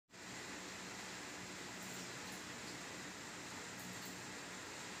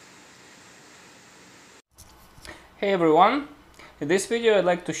Hey everyone, in this video I'd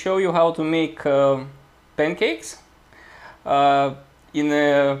like to show you how to make pancakes in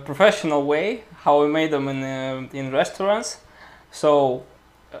a professional way, how we made them in restaurants. So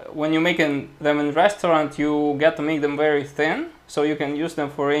when you're making them in restaurant, you get to make them very thin, so you can use them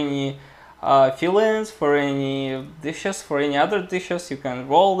for any fillings, for any dishes, for any other dishes. You can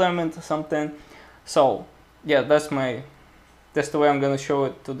roll them into something. So yeah, that's the way I'm gonna show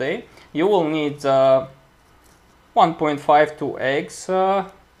it today. You will need 1.5 2 eggs,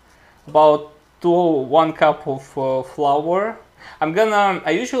 about 1 cup of flour.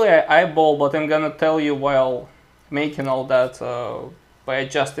 I usually eyeball, but I'm gonna tell you while making all that by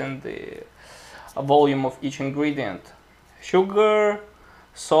adjusting the volume of each ingredient. Sugar,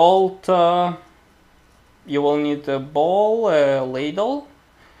 salt, you will need a bowl, a ladle,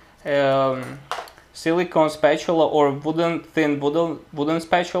 silicone spatula or thin wooden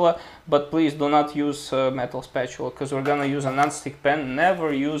spatula, but please do not use metal spatula, because we're gonna use a non-stick pan.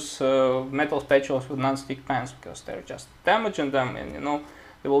 Never use metal spatulas with non-stick pans, because they're just damaging them, and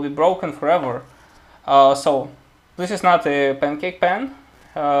they will be broken forever. So this is not a pancake pan,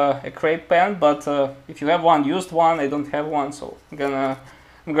 a crepe pan, but if you have one, used one. I don't have one, so I'm gonna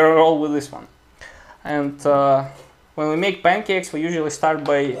roll with this one. And when we make pancakes, we usually start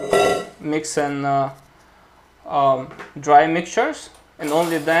by mixing dry mixtures, and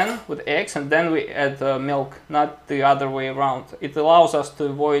only then with eggs, and then we add milk, not the other way around. It allows us to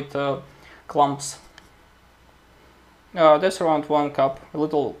avoid clumps. That's around 1 cup, a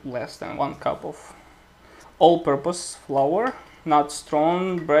little less than 1 cup of all-purpose flour, not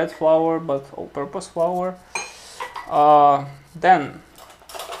strong bread flour, but all-purpose flour. Then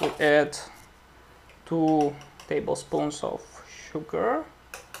we add 2 tablespoons of sugar,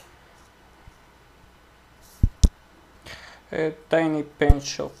 a tiny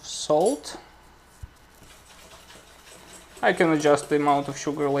pinch of salt. I can adjust the amount of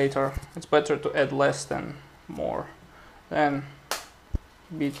sugar later. It's better to add less than more. Then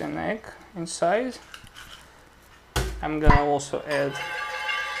beat an egg inside. I'm gonna also add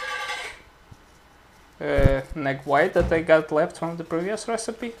an egg white that I got left from the previous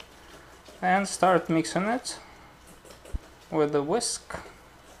recipe, and start mixing it with a whisk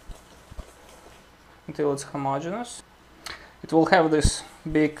until it's homogeneous. It will have this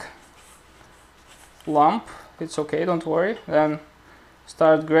big lump. It's okay, don't worry. Then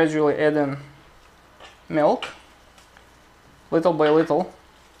start gradually adding milk, little by little.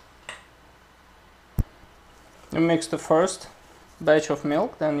 You mix the first batch of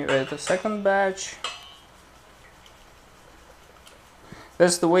milk, then you add the second batch.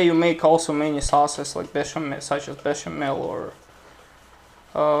 That's the way you make also many sauces, like bechamel, such as bechamel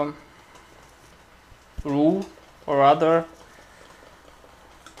or roux or other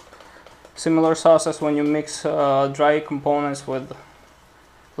similar sauces, when you mix dry components with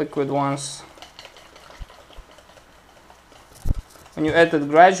liquid ones. When you add it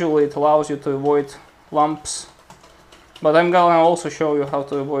gradually, it allows you to avoid lumps. But I'm gonna also show you how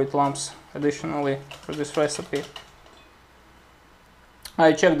to avoid lumps additionally for this recipe.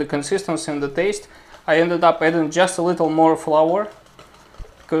 I checked the consistency and the taste. I ended up adding just a little more flour,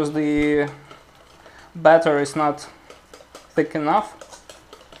 because the batter is not thick enough.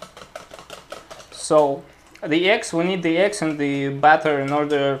 So the eggs, we need the eggs and the batter in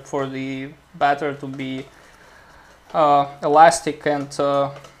order for the batter to be elastic, and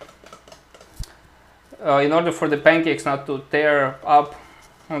in order for the pancakes not to tear up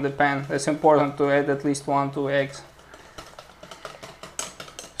on the pan. It's important to add at least 1-2 eggs.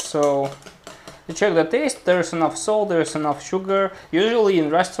 So you check the taste. There's enough salt, there's enough sugar. Usually in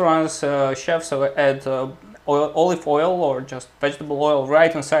restaurants, chefs add olive oil or just vegetable oil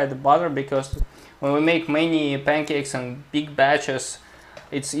right inside the butter, because when we make many pancakes in big batches,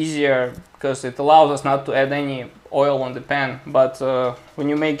 it's easier because it allows us not to add any oil on the pan. But when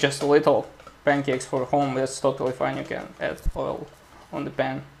you make just a little pancakes for home, that's totally fine. You can add oil on the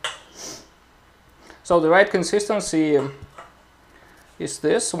pan. So the right consistency is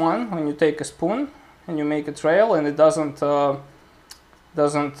this one, when you take a spoon and you make a trail, and it doesn't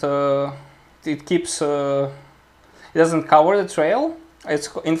cover the trail.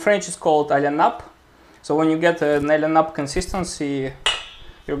 In French it's called à la nappe. So when you get an à la nappe consistency,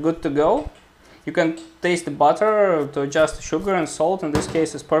 you're good to go. You can taste the butter to adjust the sugar and salt. In this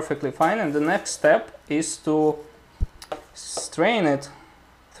case, it's perfectly fine. And the next step is to strain it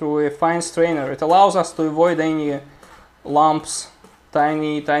through a fine strainer. It allows us to avoid any lumps,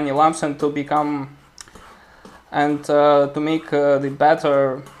 tiny lumps, and to make the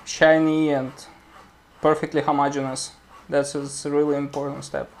batter shiny and perfectly homogeneous. That's a really important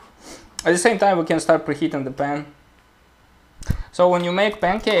step. At the same time, we can start preheating the pan So when you make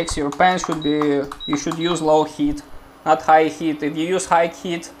pancakes, your pan should be, you should use low heat, not high heat. If you use high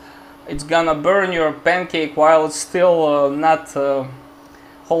heat, it's gonna burn your pancake while it's still not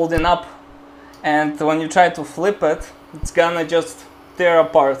holding up, and when you try to flip it, it's gonna just tear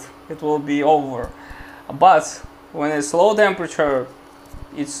apart. It will be over. But when it's low temperature,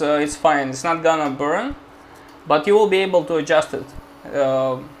 it's fine. It's not gonna burn, but you will be able to adjust it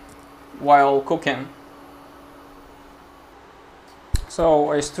while cooking.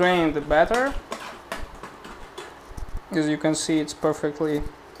 So I strained the batter. As you can see, it's perfectly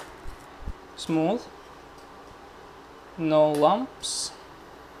smooth, no lumps.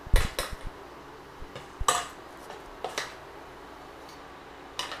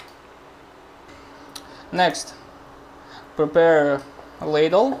 Next, prepare a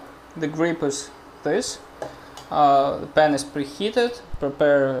ladle. The grip is this. The pan is preheated.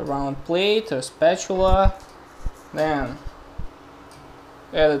 Prepare a round plate, a spatula, then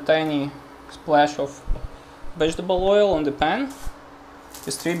add a tiny splash of vegetable oil on the pan.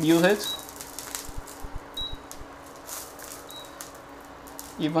 Distribute it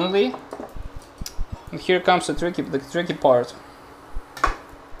evenly. And here comes the tricky part.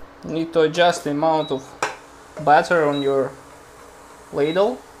 You need to adjust the amount of batter on your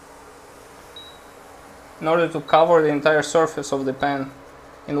ladle in order to cover the entire surface of the pan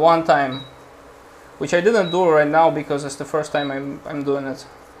in one time, which I didn't do right now because it's the first time I'm doing it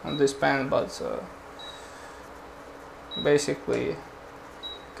on this pan, but basically you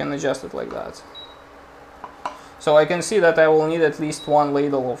can adjust it like that. So I can see that I will need at least one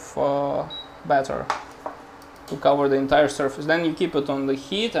ladle of batter to cover the entire surface. Then you keep it on the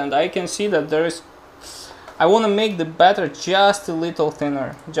heat, and I can see that there is, I want to make the batter just a little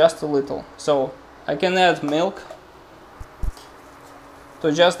thinner, just a little. So I can add milk to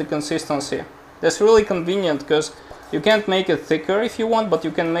adjust the consistency. That's really convenient because you can't make it thicker if you want, but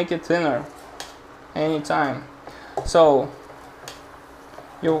you can make it thinner anytime. So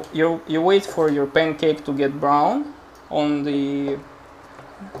you wait for your pancake to get brown on the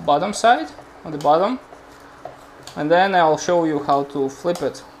bottom side, on the bottom, and then I'll show you how to flip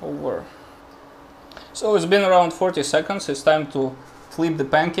it over. So it's been around 40 seconds. It's time to flip the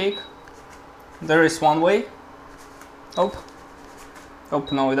pancake. There is one way. Oh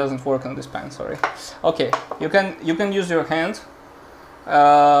no, it doesn't work on this pan, sorry. Okay, you can use your hand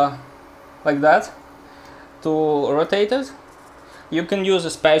like that to rotate it. You can use a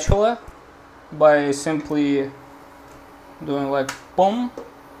spatula by simply doing like boom,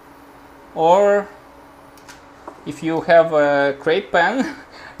 or if you have a crepe pan,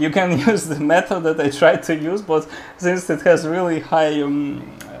 you can use the method that I tried to use, but since it has really high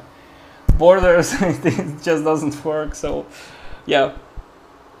borders, it just doesn't work. So yeah,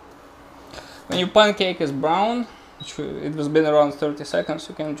 when your pancake is brown, it has been around 30 seconds,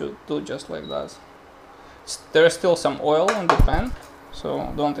 you can do just like that. There is still some oil on the pan,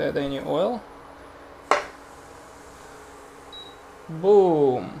 so don't add any oil.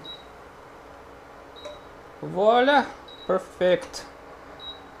 Boom. Voila, perfect.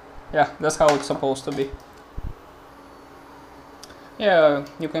 Yeah, that's how it's supposed to be. Yeah,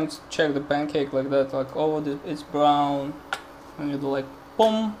 you can check the pancake like that, like, oh, it's brown, and you do like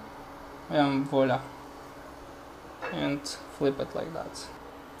boom, and voila, and flip it like that.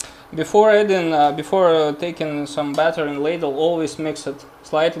 Before adding, taking some batter in ladle, always mix it,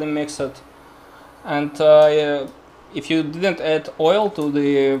 slightly mix it, and if you didn't add oil to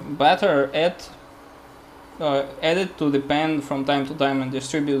the batter, add it to the pan from time to time and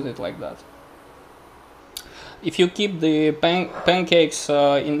distribute it like that. If you keep the pancakes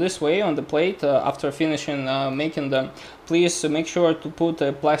in this way on the plate after finishing making them, please make sure to put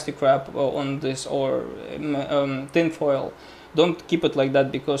a plastic wrap on this, or tin foil. Don't keep it like that,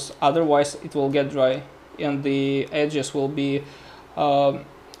 because otherwise it will get dry and the edges will be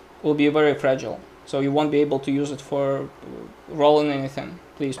very fragile. So you won't be able to use it for rolling anything.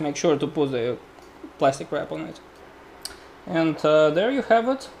 Please make sure to put the plastic wrap on it. And there you have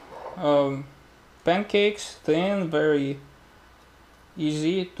it. Pancakes, thin, very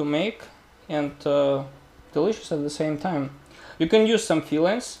easy to make, and delicious at the same time. You can use some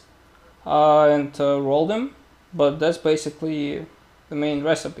fillings and roll them, but that's basically the main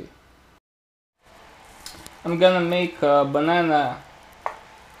recipe. I'm gonna make a banana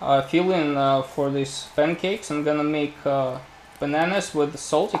filling for these pancakes. I'm gonna make bananas with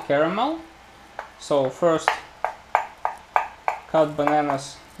salty caramel. So first, cut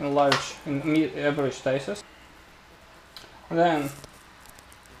bananas in average slices. Then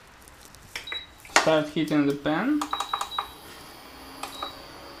start heating the pan.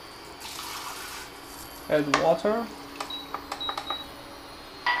 Add water.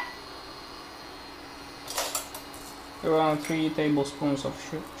 around 3 tablespoons of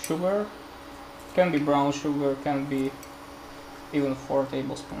sugar. Can be brown sugar, can be even 4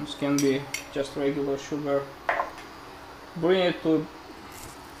 tablespoons, can be just regular sugar. Bring it to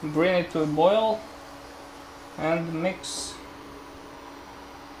a boil and mix.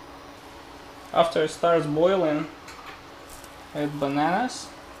 After it starts boiling, add bananas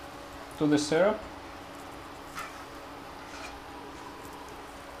to the syrup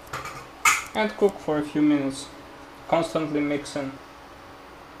and cook for a few minutes, constantly mixing.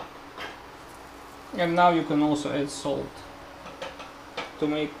 And now you can also add salt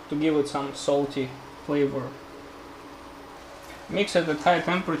to give it some salty flavor. Mix at a high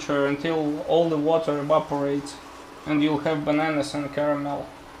temperature until all the water evaporates and you'll have bananas and caramel.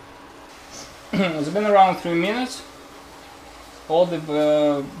 It's been around 3 minutes. All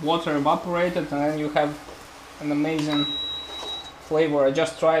the water evaporated and then you have an amazing flavor. I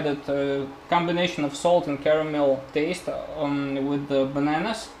just tried it. Combination of salt and caramel taste with the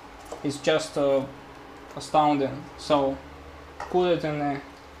bananas is just astounding. So put it in a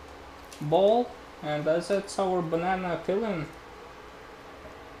bowl and that's our banana filling.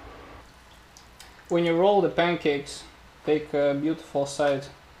 When you roll the pancakes, take a beautiful side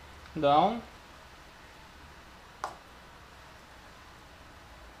down,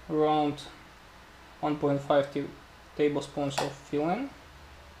 around 1.5 tablespoons of filling,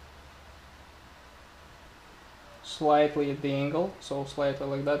 slightly at the angle, so slightly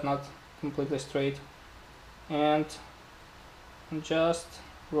like that, not completely straight, and just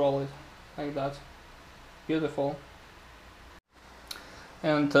roll it like that. Beautiful.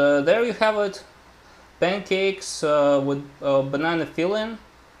 And there you have it, pancakes with banana filling.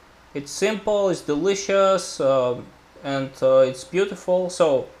 It's simple, it's delicious, and it's beautiful.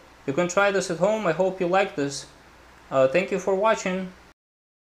 So you can try this at home. I hope you like this. Thank you for watching.